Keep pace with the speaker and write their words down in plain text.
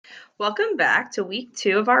Welcome back to week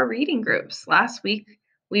 2 of our reading groups. Last week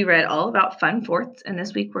we read all about fun fourths, and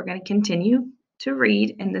this week we're going to continue to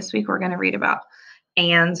read, and this week we're going to read about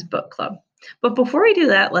Anne's book club. But before we do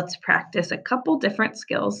that, let's practice a couple different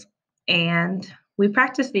skills, and we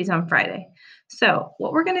practiced these on Friday. So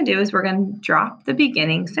what we're going to do is we're going to drop the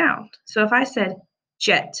beginning sound. So if I said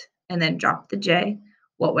jet and then drop the J,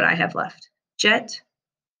 what would I have left? Jet,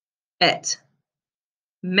 et,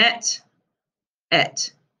 met,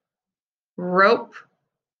 et. Rope,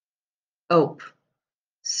 ope,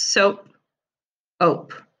 soap,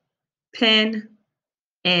 ope, pin,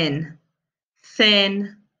 in,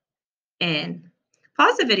 thin, in.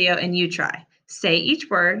 Pause the video and you try. Say each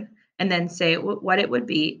word and then say what it would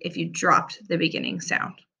be if you dropped the beginning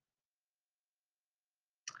sound.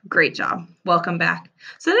 Great job. Welcome back.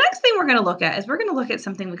 So the next thing we're going to look at is we're going to look at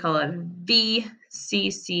something we call a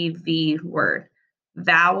VCCV word.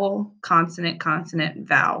 Vowel, consonant, consonant,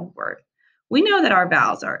 vowel word. We know that our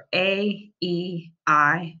vowels are A, E,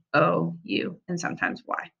 I, O, U, and sometimes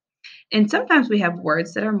Y. And sometimes we have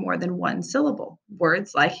words that are more than one syllable.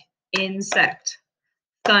 Words like insect,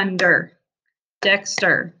 thunder,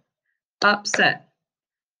 dexter, upset,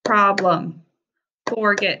 problem,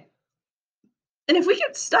 forget. And if we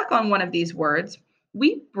get stuck on one of these words,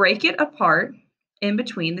 we break it apart in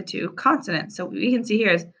between the two consonants. So we can see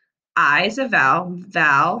here is I is a vowel,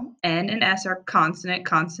 vowel, N and S are consonant,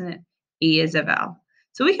 consonant, E is a vowel.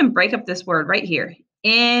 So we can break up this word right here,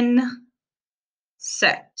 insect.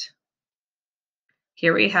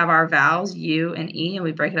 Here we have our vowels, U and E, and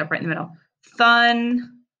we break it up right in the middle.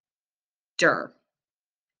 Thunder,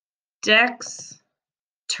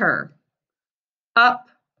 dexter,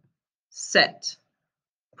 upset,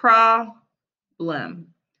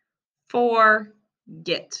 problem,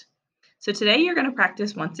 forget. So today you're going to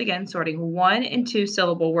practice once again sorting 1 and 2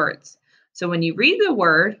 syllable words. So when you read the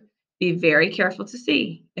word, be very careful to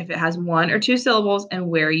see if it has 1 or 2 syllables and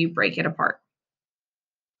where you break it apart.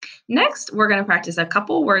 Next, we're going to practice a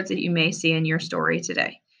couple words that you may see in your story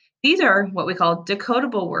today. These are what we call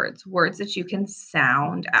decodable words, words that you can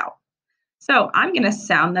sound out. So I'm going to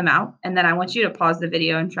sound them out, and then I want you to pause the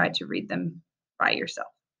video and try to read them by yourself.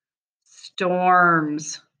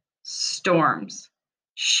 Storms, storms.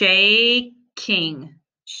 Shaking,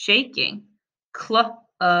 shaking. Club,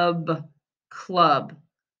 club.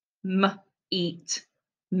 Eat,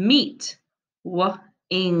 meat.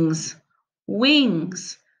 Wings,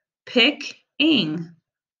 wings. Picking,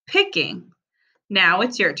 picking. Now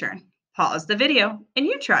it's your turn. Pause the video and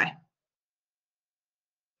you try.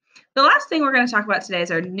 The last thing we're going to talk about today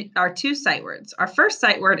is our 2 sight words. Our first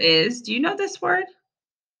sight word is, do you know this word?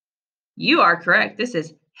 You are correct. This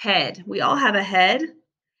is head. We all have a head.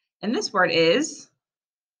 And this word is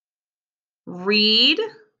read,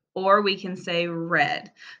 or we can say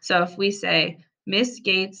read. So if we say, Miss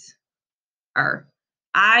Gates, or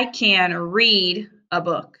I can read a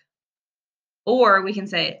book. Or we can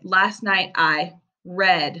say, last night I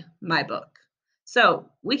read my book. So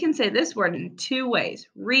we can say this word in 2 ways,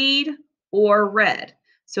 read or read.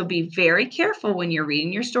 So be very careful when you're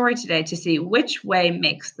reading your story today to see which way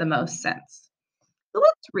makes the most sense. So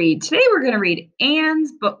let's read. Today we're going to read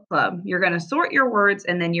Anne's book club. You're going to sort your words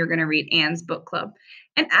and then you're going to read Anne's book club.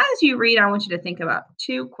 And as you read, I want you to think about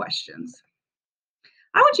 2 questions.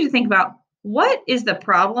 I want you to think about, what is the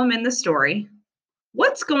problem in the story?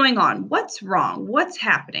 What's going on? What's wrong? What's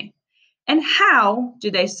happening? And how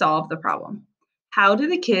do they solve the problem? How do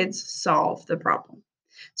the kids solve the problem?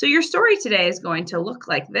 So your story today is going to look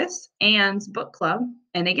like this, Anne's book club.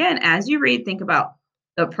 And again, as you read, think about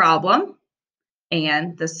the problem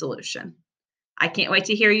and the solution. I can't wait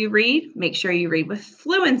to hear you read. Make sure you read with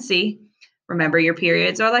fluency. Remember, your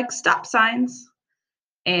periods are like stop signs.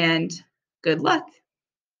 And good luck.